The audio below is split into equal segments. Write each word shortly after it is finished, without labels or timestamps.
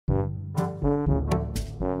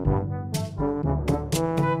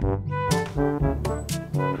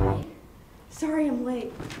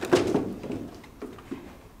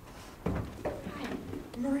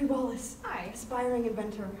aspiring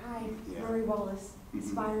inventor. Hi, Murray Wallace,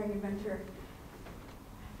 aspiring inventor.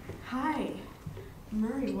 Hi,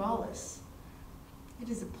 Murray Wallace. It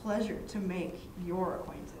is a pleasure to make your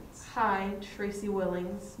acquaintance. Hi, Tracy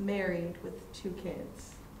Willings, married with 2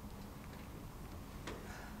 kids.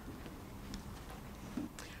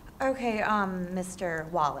 Okay, Mr.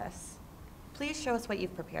 Wallace, please show us what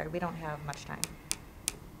you've prepared. We don't have much time.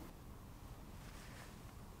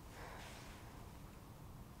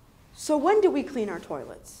 So when do we clean our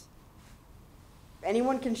toilets?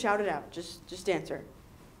 Anyone can shout it out. Just answer.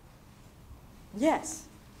 Yes.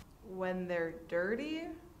 When they're dirty?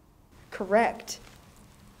 Correct.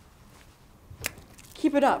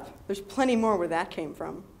 Keep it up. There's plenty more where that came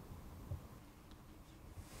from.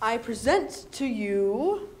 I present to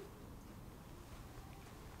you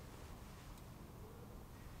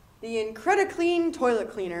the Incrediclean toilet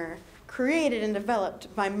cleaner, created and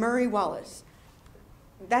developed by Murray Wallace.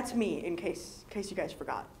 That's me, in case you guys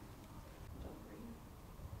forgot.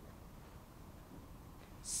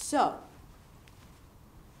 So,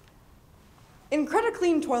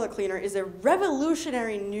 Incrediclean toilet cleaner is a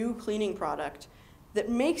revolutionary new cleaning product that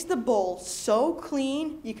makes the bowl so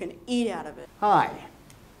clean you can eat out of it. Hi,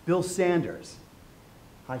 Bill Sanders,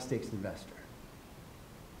 high-stakes investor.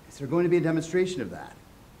 Is there going to be a demonstration of that?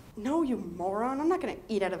 No, you moron. I'm not going to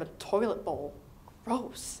eat out of a toilet bowl.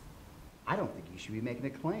 Gross. I don't think you should be making a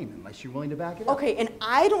claim unless you're willing to back it up. Okay, and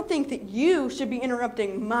I don't think that you should be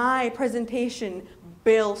interrupting my presentation,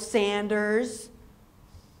 Bill Sanders.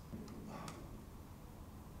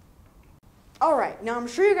 All right, now I'm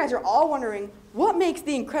sure you guys are all wondering, what makes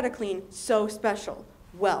the Incrediclean so special?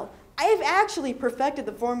 Well, I've actually perfected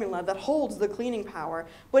the formula that holds the cleaning power,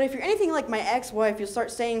 but if you're anything like my ex-wife, you'll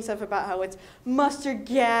start saying stuff about how it's mustard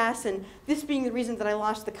gas and this being the reason that I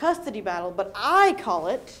lost the custody battle, but I call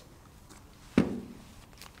it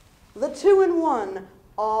the 2-in-1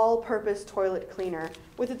 all-purpose toilet cleaner.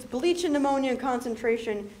 With its bleach and ammonia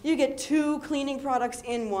concentration, you get 2 cleaning products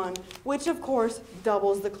in one, which of course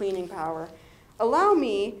doubles the cleaning power. Allow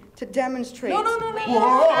me to demonstrate. No.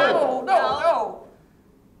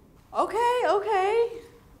 Okay.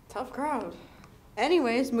 Tough crowd.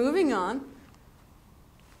 Anyways, moving on.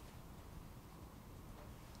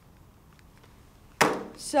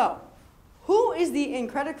 So, who is the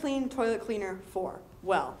Incrediclean toilet cleaner for?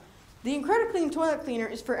 Well, the Incrediclean toilet cleaner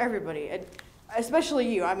is for everybody,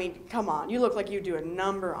 especially you. I mean, come on, you look like you do a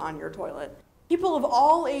number on your toilet. People of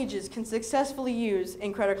all ages can successfully use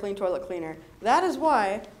Incrediclean toilet cleaner. That is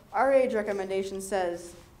why our age recommendation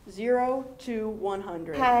says 0 to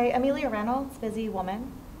 100. Hi, Amelia Reynolds, busy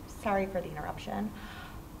woman. Sorry for the interruption.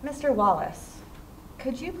 Mr. Wallace,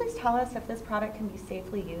 could you please tell us if this product can be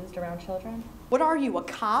safely used around children? What are you, a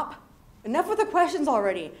cop? Enough with the questions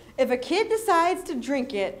already. If a kid decides to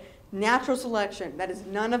drink it, natural selection. That is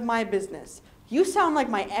none of my business. You sound like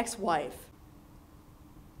my ex-wife.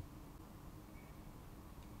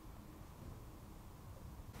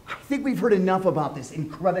 I think we've heard enough about this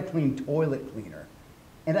Incrediclean toilet cleaner.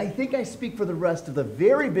 And I think I speak for the rest of the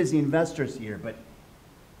very busy investors here, but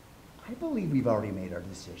I believe we've already made our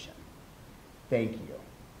decision. Thank you.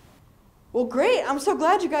 Well, great. I'm so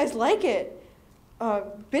glad you guys like it.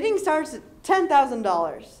 Bidding starts at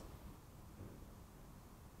 $10,000.